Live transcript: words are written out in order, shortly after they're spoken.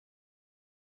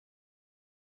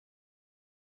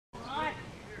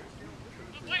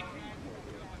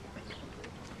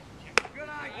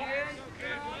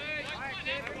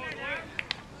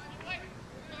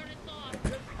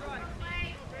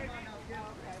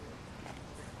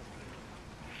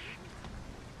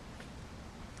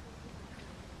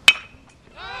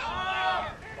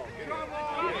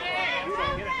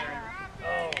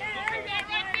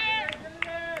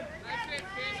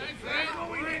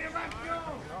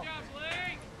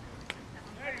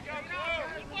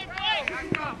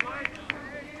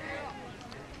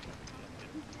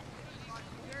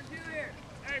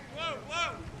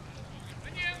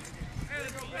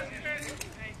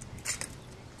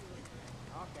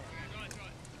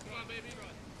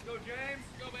Go, James.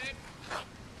 Go, babe.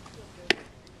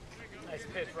 Nice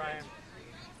pitch, Ryan.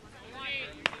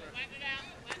 Let it out.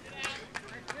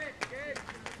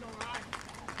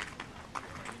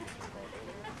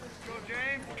 Go,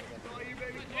 James. It's all you,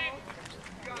 baby. Come on.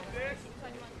 You got this.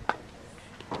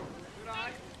 Good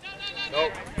eye.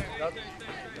 Nope.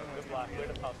 Good block. Way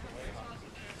to hustle.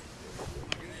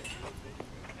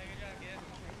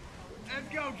 Let's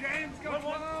go, James. Go, 12.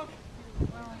 All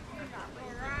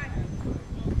right.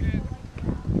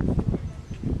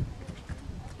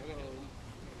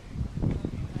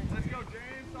 Let's go,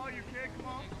 James. All you, kid. Come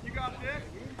on. You got this.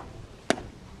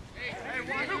 Hey,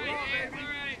 watch the ball, baby.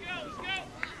 Let's go.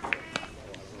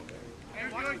 Hey,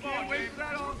 watch the ball. Wait for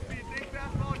that on speed. Think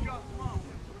fast ball just. Come on.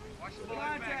 Watch the ball.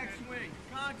 Contact swing.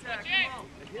 Contact. Come on.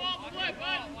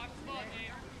 Watch the ball,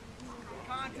 James.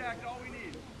 Contact. All we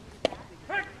need.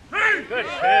 Good pitch.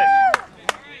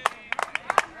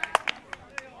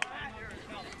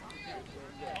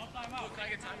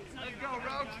 Let's go,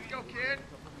 Roach. Let's go, kid.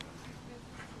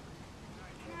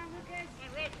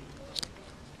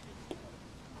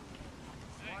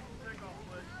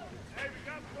 Hey, we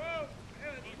got Roach.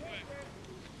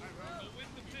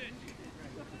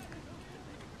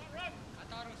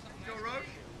 Let's go,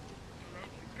 Roach.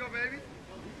 Let's go, baby.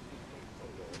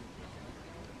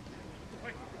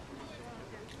 Let's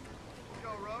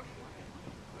go, Roach.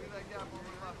 Look at that gap over the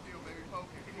left field, baby.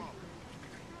 Poke it. Come on.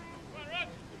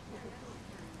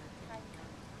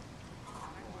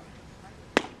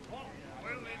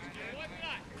 Wait a minute, kid.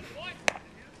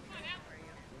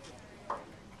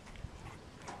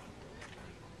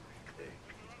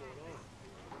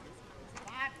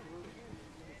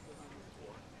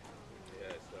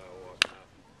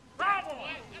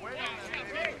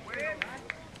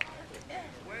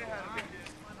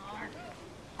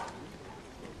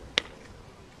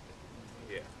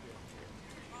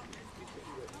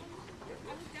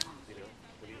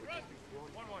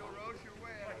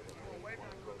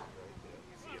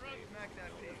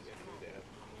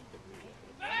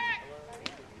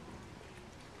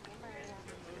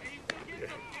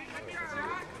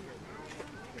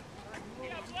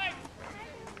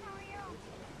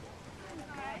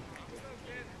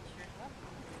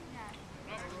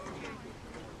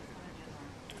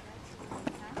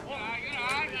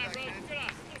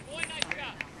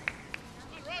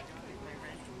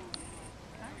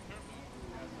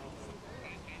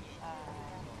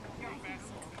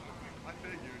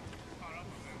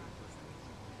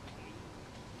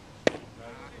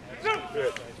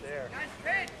 Good. Right there.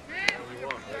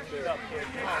 Finish it up, kid.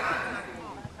 Come on.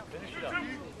 Finish it up.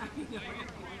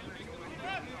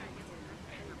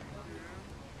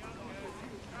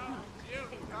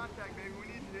 Contact, baby. We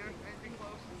need you there. Anything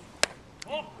close.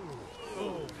 Oh.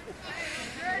 Ooh.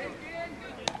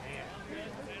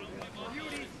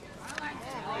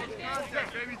 Contact,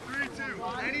 baby. 3-2.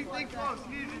 Anything close.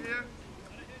 Need you here.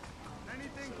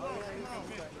 Anything close. Come on.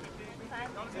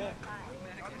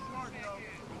 Gotta be smart, though.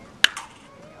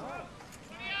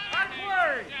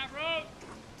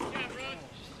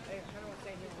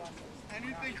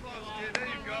 Anything close, kid. There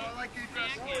you go. I like you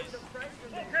dressed.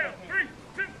 Okay, 3,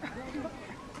 2.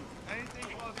 Anything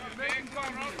close. You're making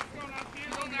fun, Rose. Go now.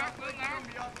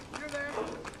 You're there.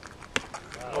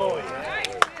 Oh, yeah. Way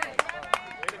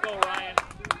to go, Ryan.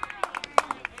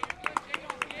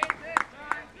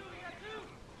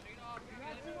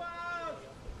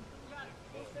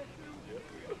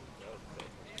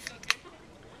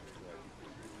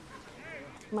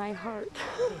 My heart.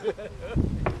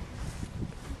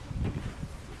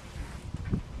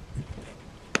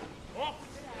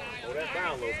 Hold that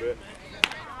down a little bit.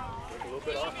 Take a little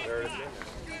bit off there.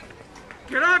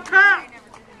 Get on top!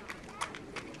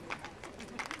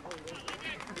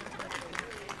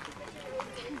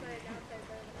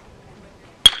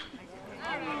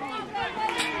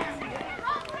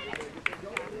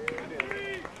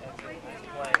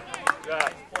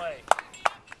 Good play.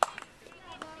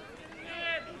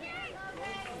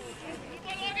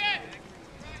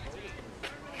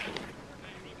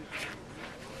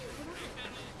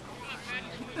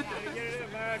 Get it in,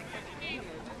 man.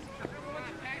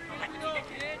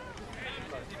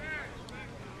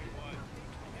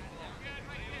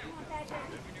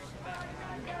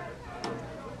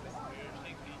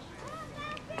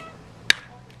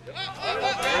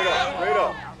 Straight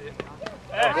up.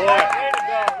 Hey, boy.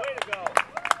 Way to go.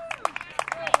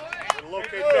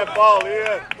 Locate that ball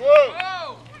in. Whoa.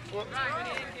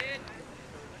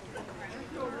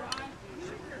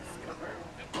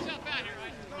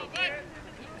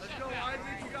 Let's go,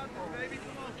 Isaac. You got this, baby.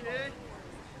 Come on, kid.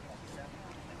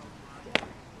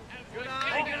 Good eye.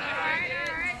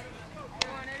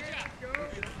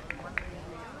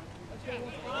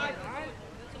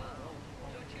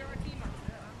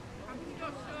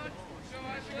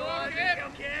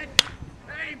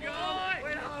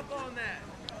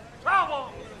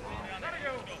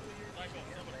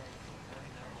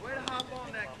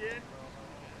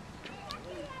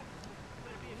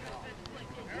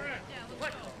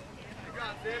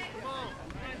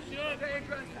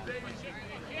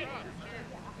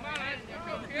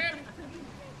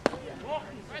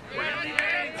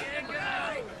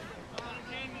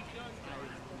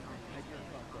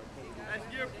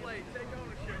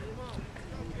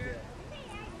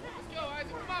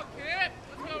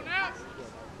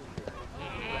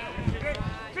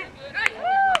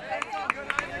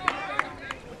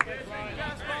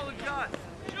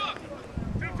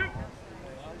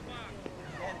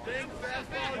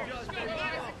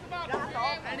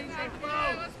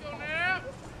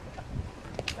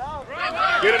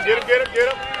 Get him, get him, get him, get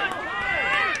him.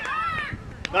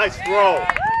 Nice throw.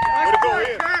 Way to go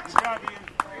in.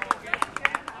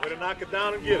 Way to knock it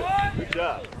down and get it. Good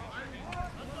job.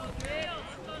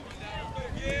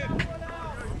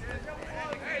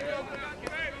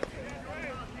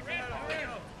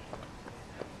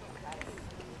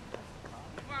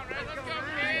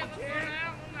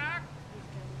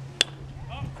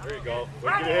 There you go.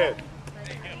 Look at ahead.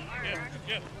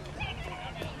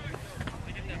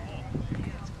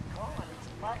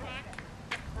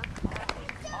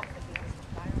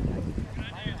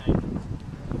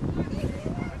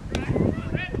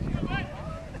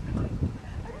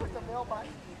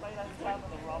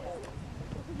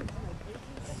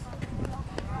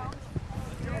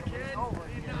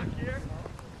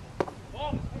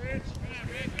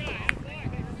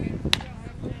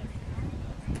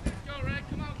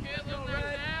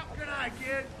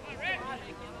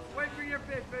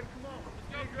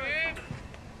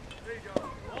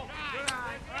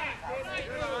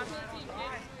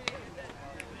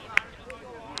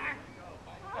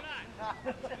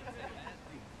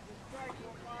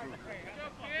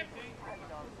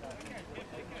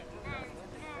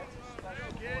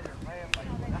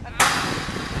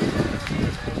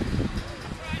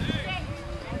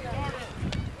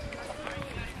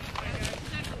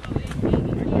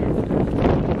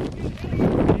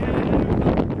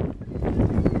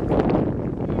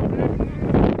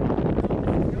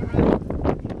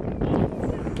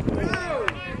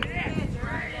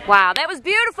 Wow, that was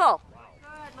beautiful.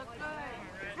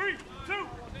 Good, 3, 2,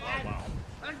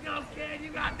 let's go, kid. You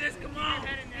got this. Come on. Easy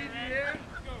here.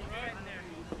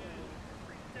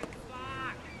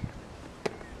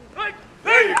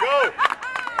 There you go.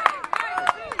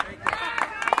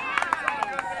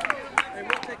 Hey,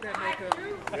 we'll take that makeup.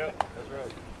 Yep, that's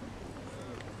right.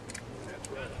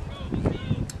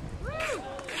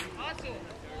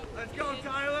 Let's go,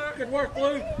 Tyler. Good work,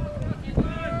 Blue.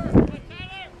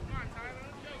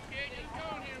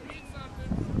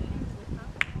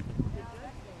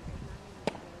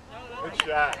 Good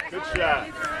shot. Good shot.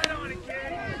 Keep your head on it,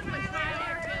 kid.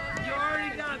 You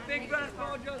already done. Big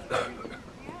basketball adjustment.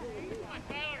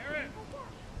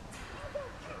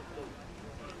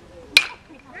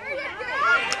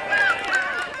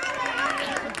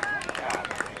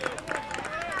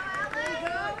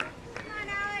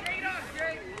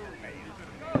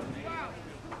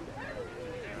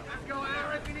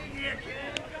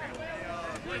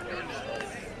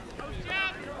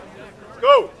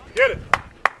 Go. Get it.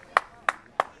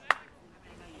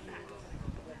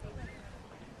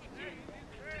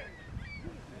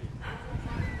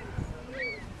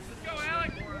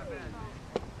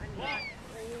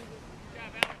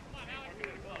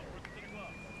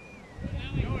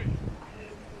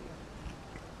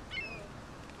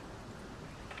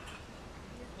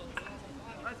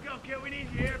 Let's go, kid. We need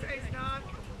you here. Base knock.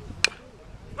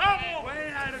 Way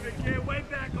ahead of it, kid. Way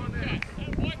back on that.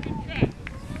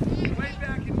 Way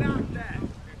back and knock that.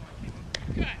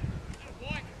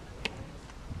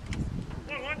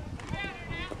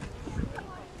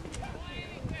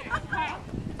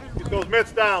 Get those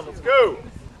mitts down. Let's go.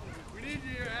 We need you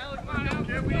here, Alex. Come on,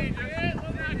 kid. We need you.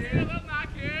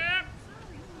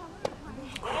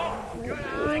 Good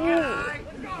eye,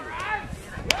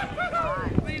 good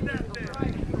eye. Lead that thing.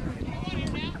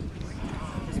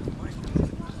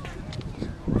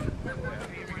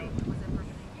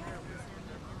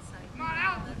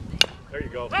 There you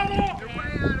go. You're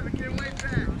way out of it, kid. Way back.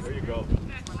 There you go.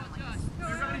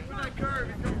 You're ready for that curve.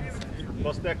 It's gonna be the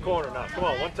Bust that corner now. Come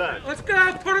on, one time. Let's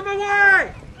go. Put him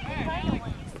away.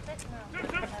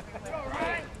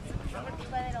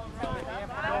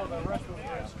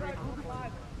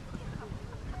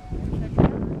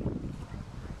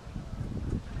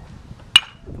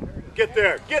 Get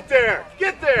there. Get there.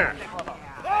 Get there.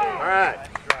 All right.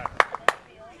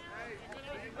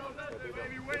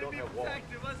 baby. Way to be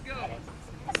protective. Let's go.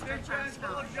 Stick transfer,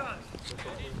 adjust.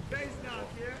 Base knock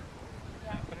here.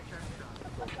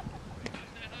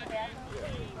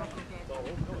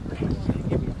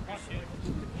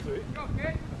 Go,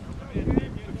 kid.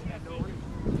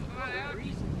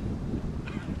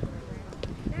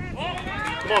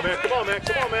 Come on, man. Come on, man.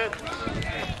 Come on, man.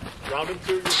 Round him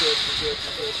two. You're good. You're good.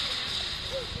 You're good.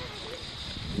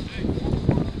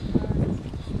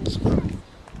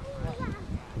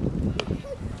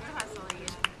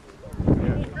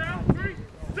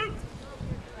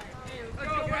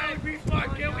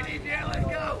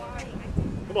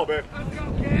 Come on, babe. Let's go,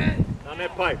 kid. Down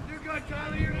that pipe. You're good,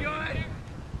 Tyler. You're good.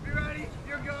 You ready?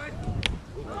 You're good.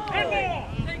 Take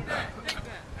that. Take that.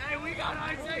 Hey, we got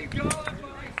I say go. That's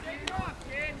what I say. Off,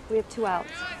 kid. We have 2 outs.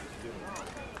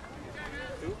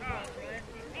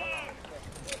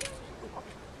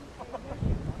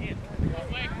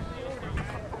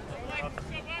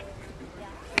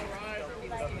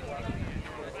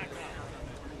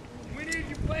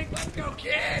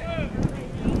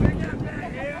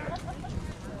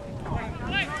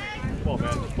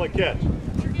 catch.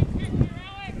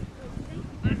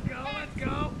 Let's go, let's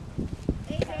go.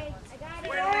 AJ, I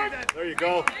got it. There you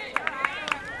go.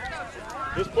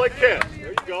 Just play catch. There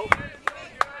you go.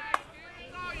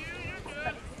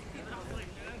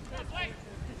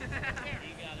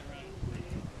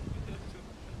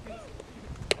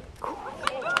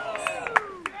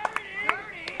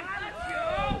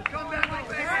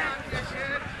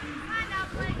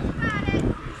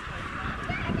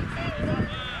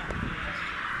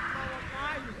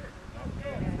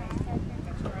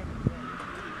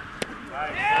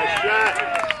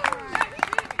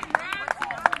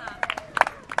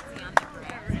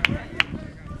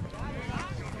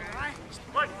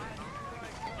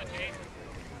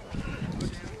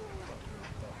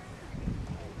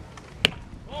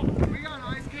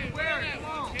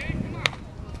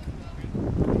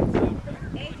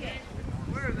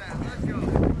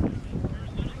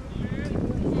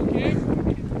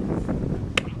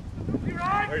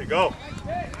 There you go.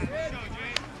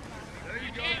 There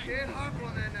you go, kid. Hop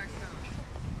on that next time.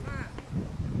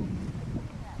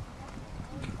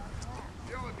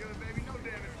 You're all good, baby. No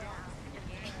damage done.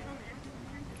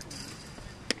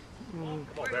 Come on,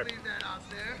 Way to leave that out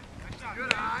there.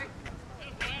 Good eye.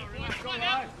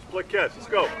 Just play catch. Let's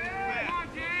go. Come on,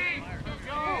 James. Let's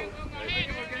go. Think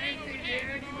of a game,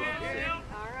 kid. You missed it.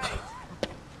 All right.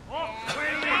 Way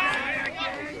to leave that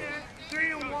back, kid.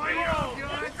 3 and 1. You're all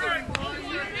good. 3 and 1.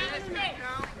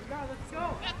 Let's go.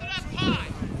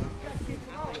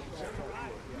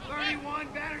 31,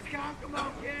 batters count. Come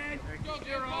on, kid.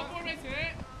 You're on.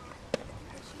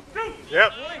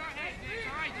 Yep.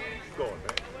 Keep going, man.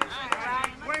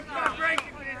 Wait for the break.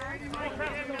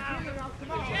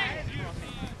 Come on.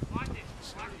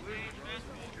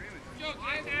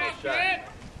 Shot.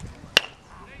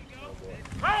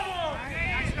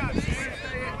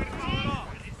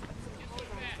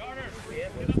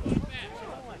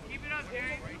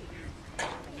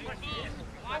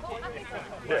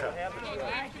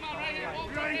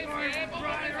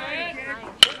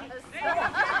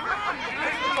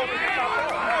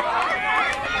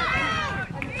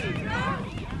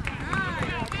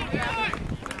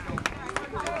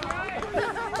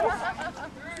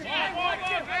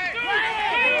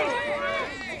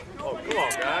 Oh, come on,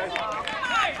 guys.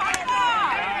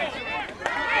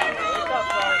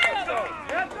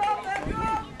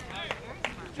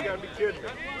 You gotta be kidding me.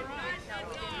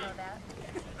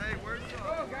 Hey, where's the go,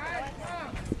 guys?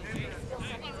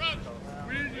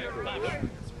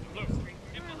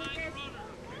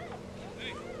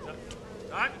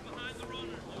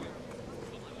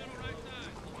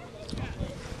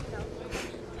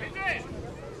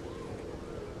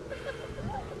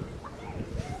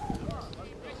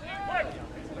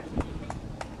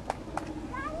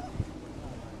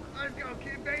 Let's go,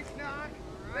 kid. Base knock.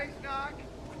 Base knock.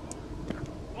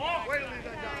 Way to leave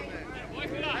that down there.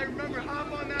 Hey, remember,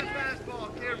 hop on that fastball,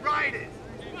 kid. Ride it.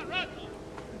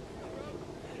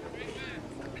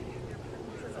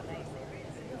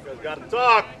 You guys gotta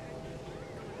talk.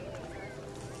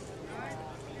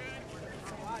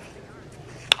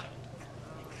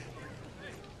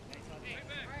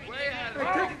 Way ahead of it.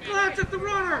 Hey, take a glance at the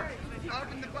runner.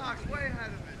 Up in the box. Way ahead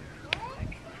of it.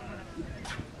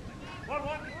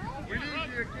 We need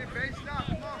you, kid. Base knock.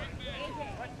 Come on.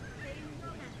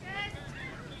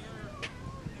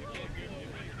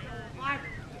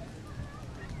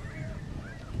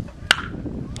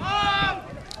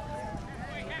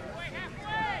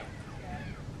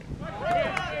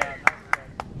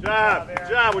 Good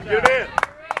job. Would you get in?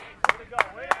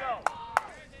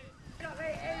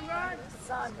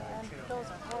 Son, man, those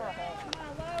are horrible.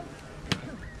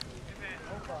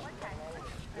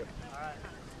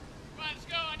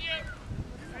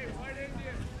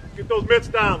 Get those mitts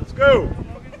down. Let's go. His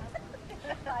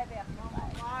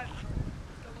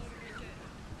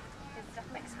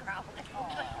stomach's growling.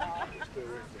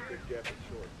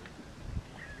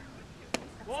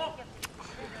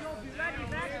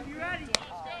 You ready?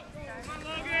 Come on,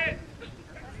 Logan.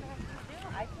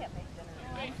 I can't make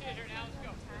dinner.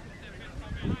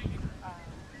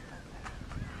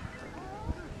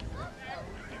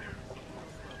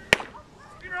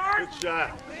 Good shot.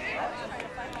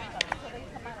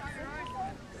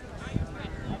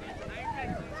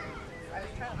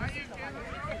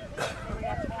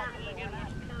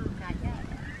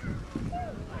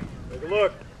 Take a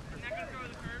look.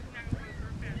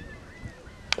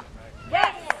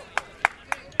 Yes!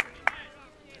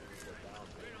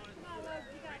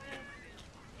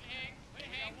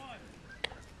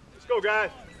 Let's go,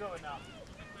 guys.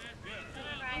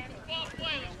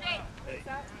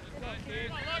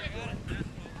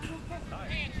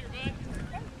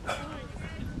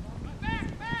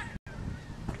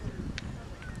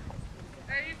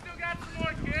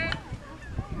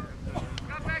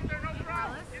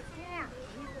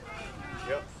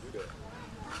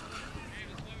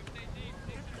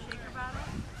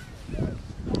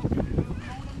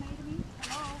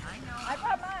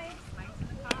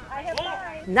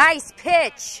 Nice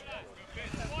pitch.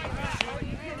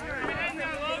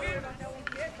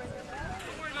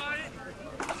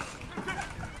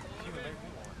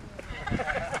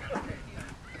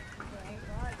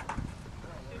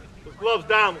 Those gloves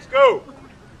down. Let's go.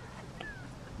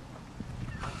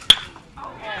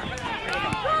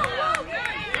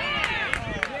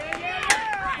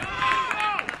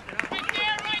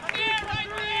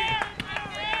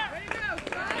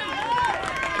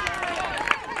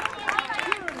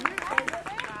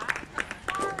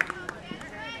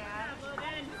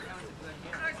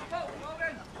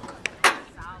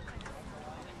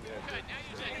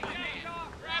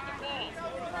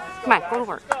 Come on, go to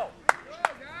work.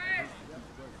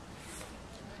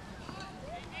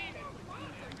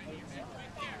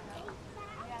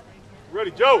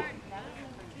 Ready, Joe.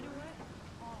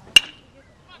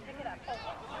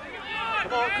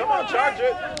 Come on, charge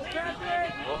it.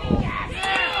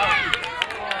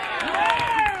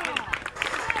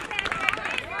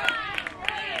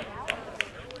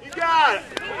 You got it.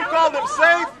 You called him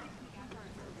safe?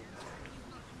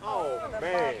 Oh,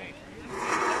 man.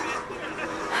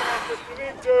 You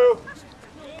need to.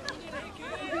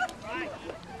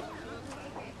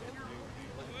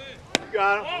 You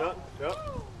got him.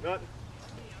 Nothing.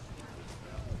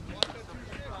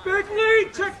 Big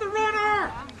lead, check the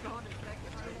runner!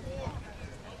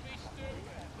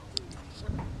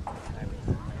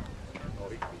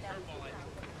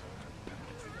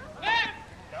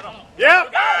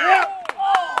 Yep!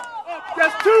 Oh,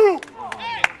 that's two!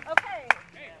 Okay.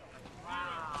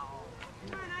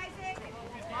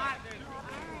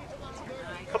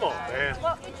 Come on, man.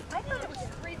 Well, I thought it was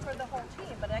 3 for the whole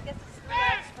team, but I guess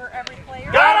it's for every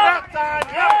player. Got it that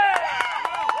time! Yep!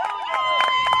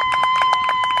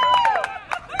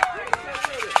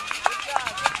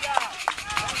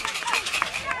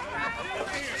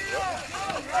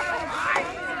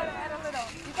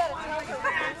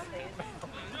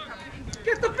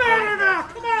 Get the batter now,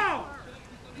 come on!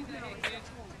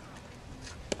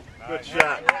 Good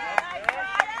shot.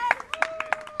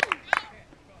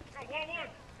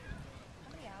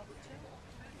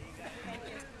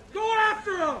 Go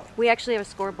after him! We actually have a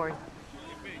scoreboard.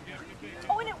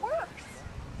 Oh, and it works.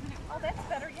 Oh, that's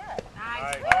better yet.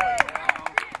 Nice.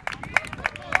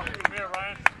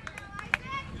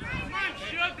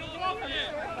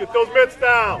 Get those mitts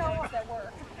down. That works.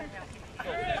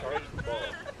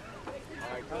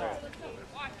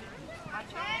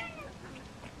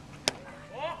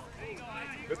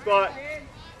 Good spot.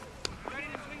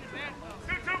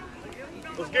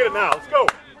 Let's get it now. Let's go.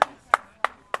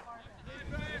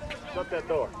 Shut that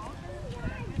door.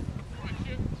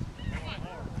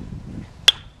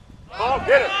 Come on,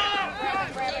 get it.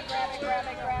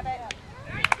 Grab it.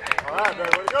 All right, man,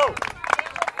 way to go.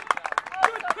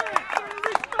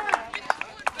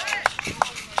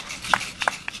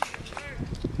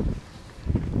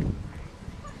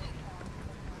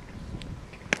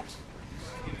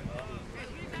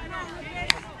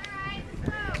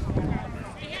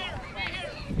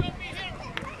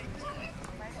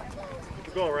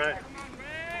 Keep going, Ryan.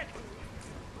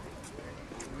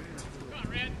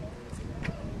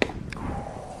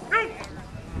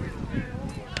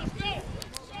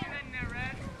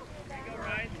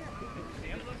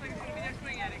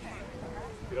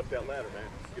 Get up that ladder, man.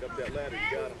 Get up that ladder.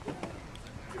 You got him.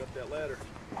 Get up that ladder.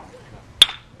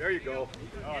 There you go.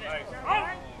 Oh, nice.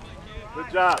 Good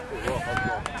job.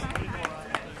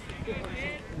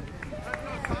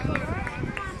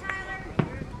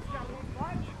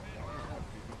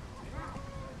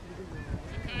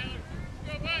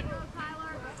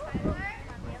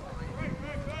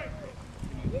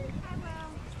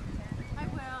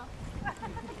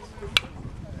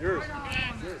 Yours.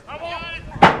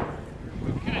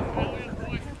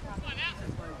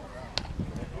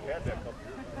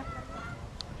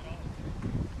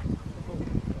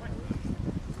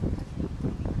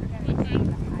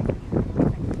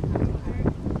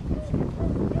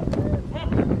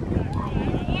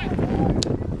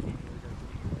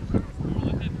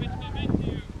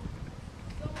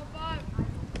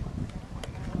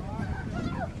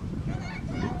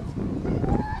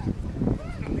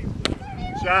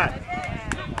 Shot.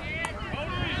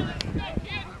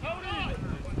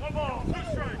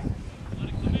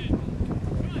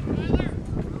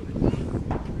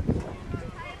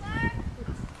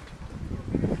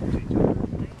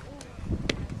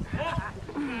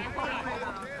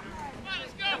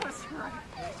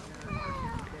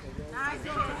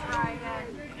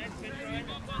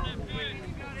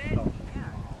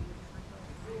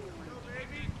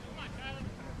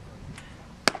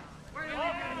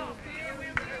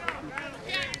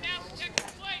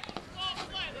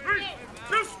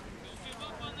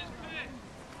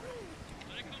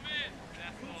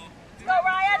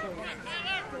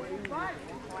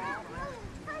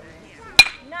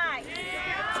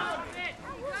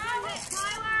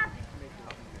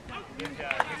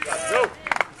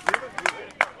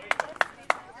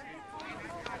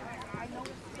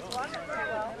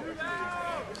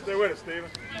 Stay with it, Steven.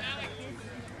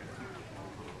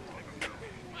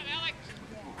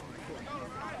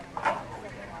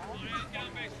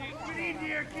 We need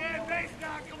here, kid. Base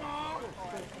knock, come on.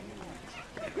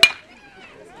 Get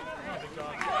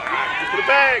to the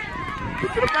bag.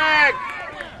 Get to the bag.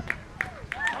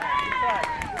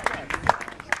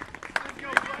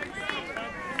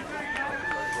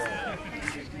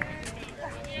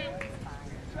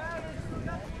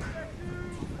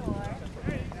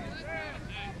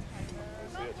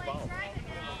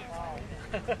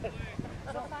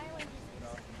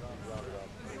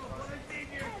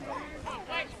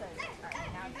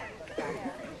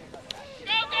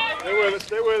 Stay with it,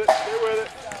 stay with it, stay with it.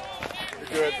 You're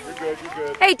good, you're good, you're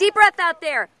good. Hey, deep breath out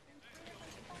there.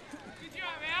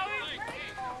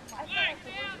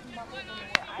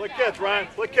 Flick catch, Ryan.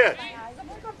 Flick catch.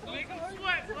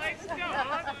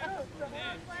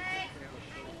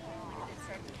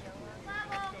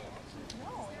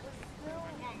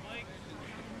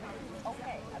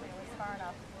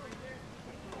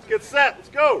 Let's get set. Let's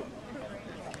go.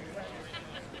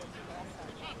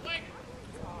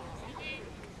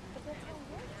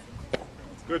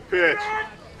 Good pitch.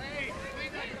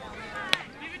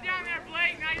 Leave it down there,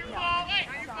 Blake. Not your fault. Not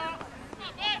your fault. Come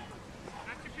on, Blake.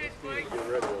 Not your pitch, Blake. Get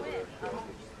ready over there.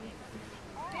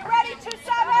 Be ready, 2-7.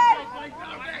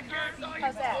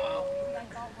 How's that?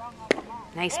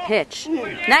 Nice pitch.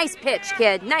 Nice pitch,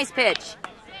 kid. Nice pitch.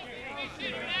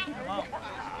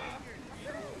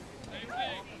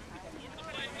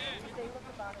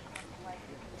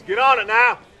 Let's get on it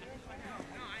now.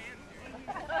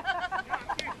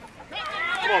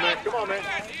 Come on, man. Come on, man.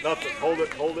 Nothing. Hold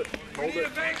it. Hold it. Hold it.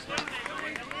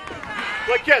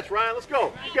 Flick catch, Ryan. Let's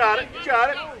go. You got it. You got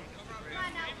it.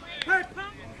 Come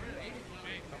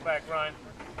back, Ryan.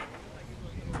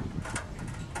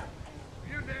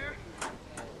 You're there.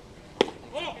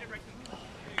 Oh.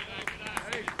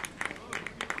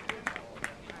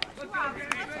 Let's go,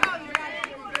 you got it.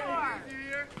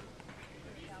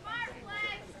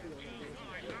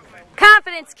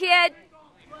 Confidence, kid.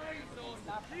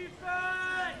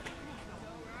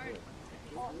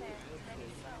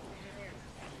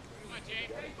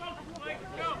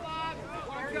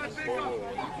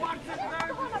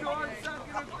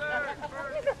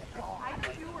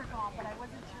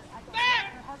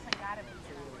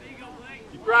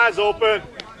 Keep your eyes open.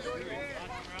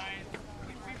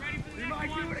 We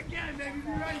might do it again, baby.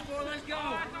 Be ready for it. Let's go.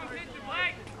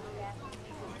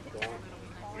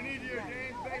 We need you,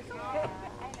 James. Base knock.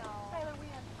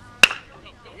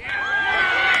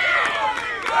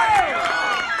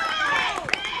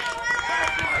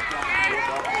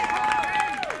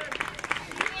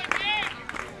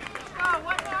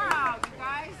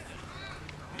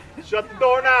 Shut the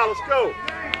door now. Let's go.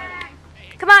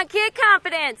 Come on, kid.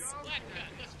 Confidence.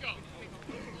 Let's go.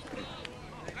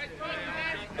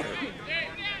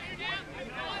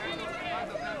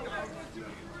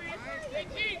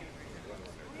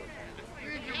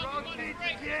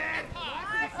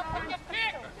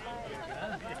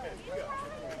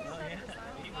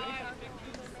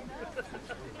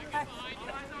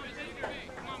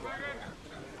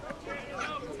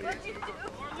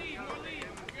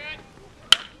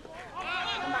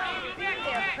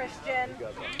 Christian.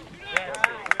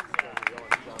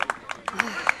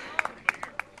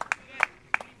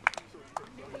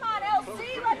 Come on, LC,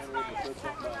 let's run it.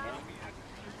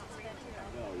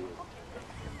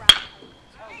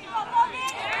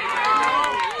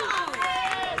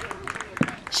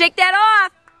 Shake that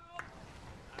off.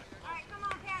 All right, come on,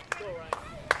 Pat.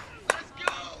 Let's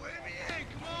go. NBA,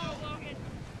 come on.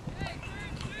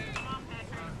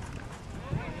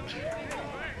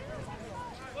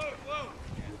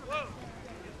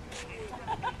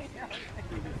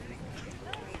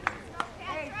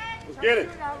 Let's get it.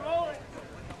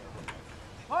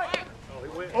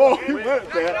 Oh, he went,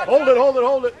 Pat. Hold it, hold it,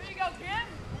 hold it. There you go, Kim.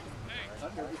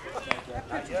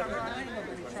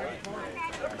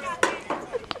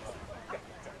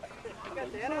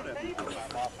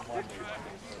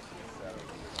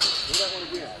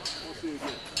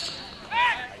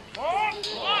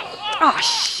 Oh,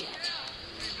 shit.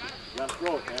 You gotta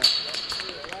throw it, man.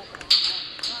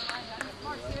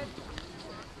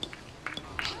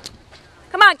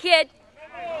 Come on, kid.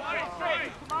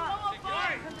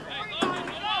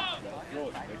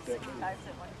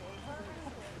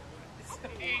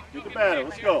 Get the batter.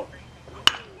 Let's go.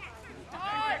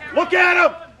 Look at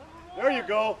him. There you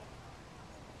go.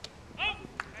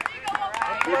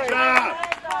 Good job.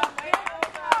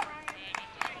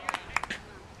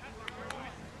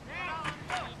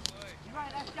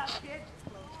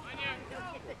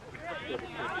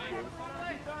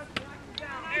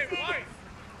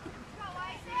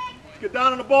 get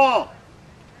down on the ball.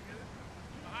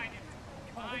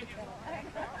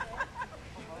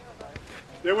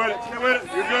 Stay with it, stay with it.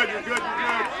 You're good, you're good,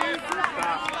 you're good.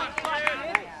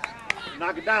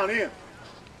 Knock it down in.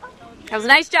 That was a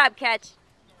nice job, catch.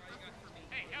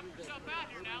 Hey, help yourself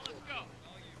out here now. Let's go.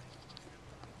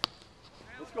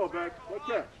 Let's go, Beck. Good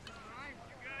catch.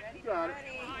 You got it.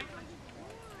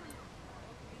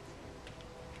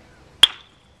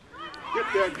 Get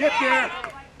there, get there.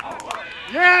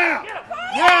 Yeah!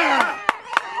 Yeah!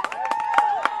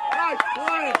 Nice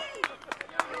play.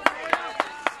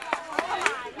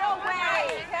 No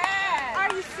way. Are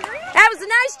you serious? That was a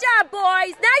nice job,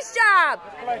 boys. Nice job.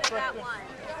 That one.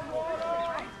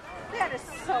 That is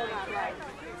so not right.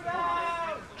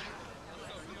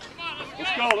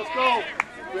 Let's go, let's go.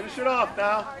 Finish it off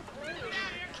now.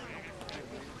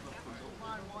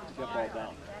 Get that ball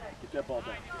down. Get that ball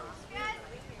down.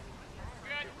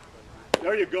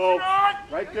 There you go.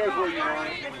 Right there's where you want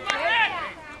it.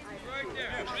 Right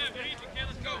there.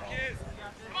 Let's go, kids.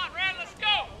 Come on, Red, let's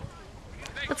go.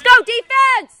 Let's go,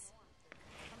 defense.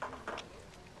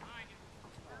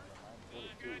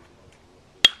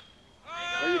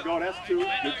 There you go, that's two.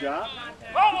 Good job.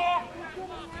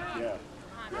 Yeah.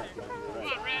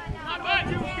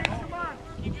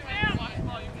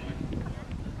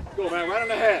 Go, man, right on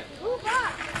the head.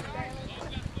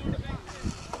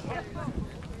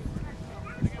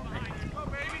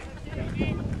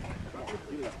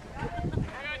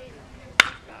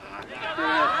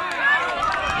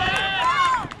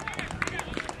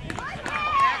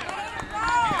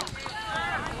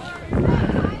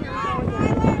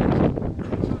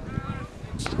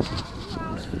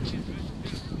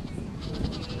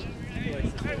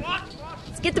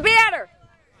 Let's get the batter.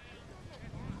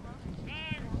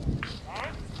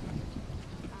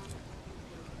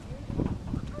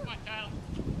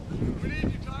 We need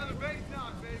you, Tyler. Base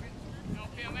knock, baby.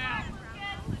 Help him out.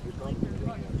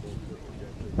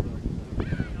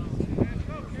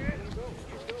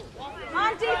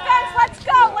 On defense, let's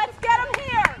go. Let's get him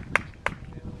here.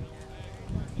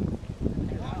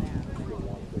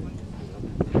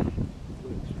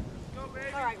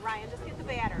 All right, Ryan, just get the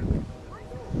batter.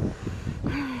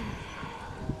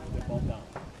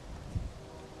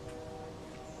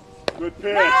 Good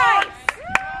pitch. Nice!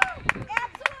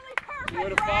 Absolutely Way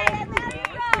to perfect, follow Ryan. through. There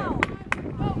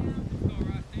you go.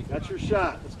 That's your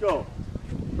shot. Let's go.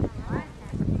 Come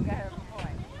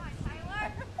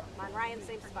on, Ryan,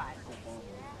 same spot.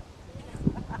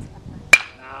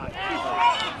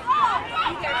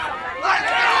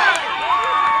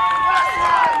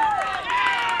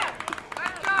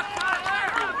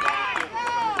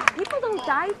 People don't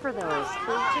die for those.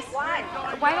 They just,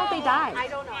 why don't they die? I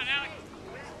don't know.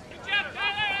 Good job,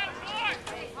 Tyler.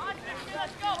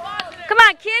 Come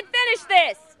on, kid, finish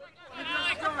this.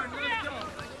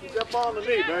 Keep that ball on the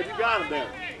knee, man. You got him there.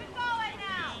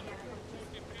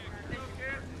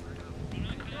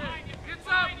 Get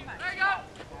some. There you go.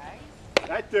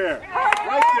 Right there.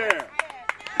 Right there.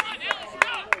 Come on, Ellis,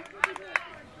 go.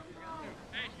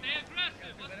 Hey, stay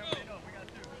aggressive. Let's go.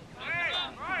 Hey,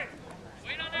 right.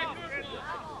 Wait on that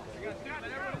curveball.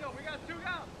 We got two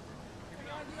down.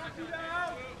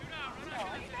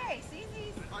 Hey, easy.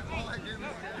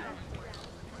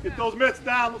 Get those mitts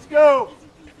down. Let's go.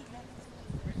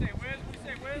 We say win.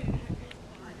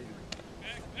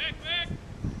 Back.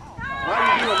 Why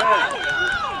are you doing that?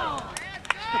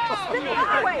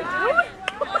 Wait, what?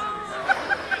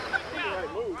 Right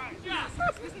move.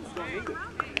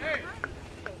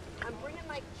 I'm bringing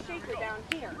my shaker down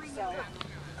here, so.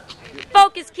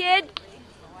 Focus, kid.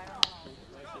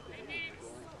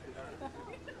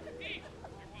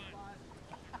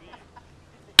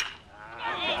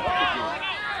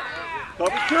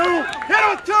 Cover two. Hit him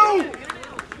with two.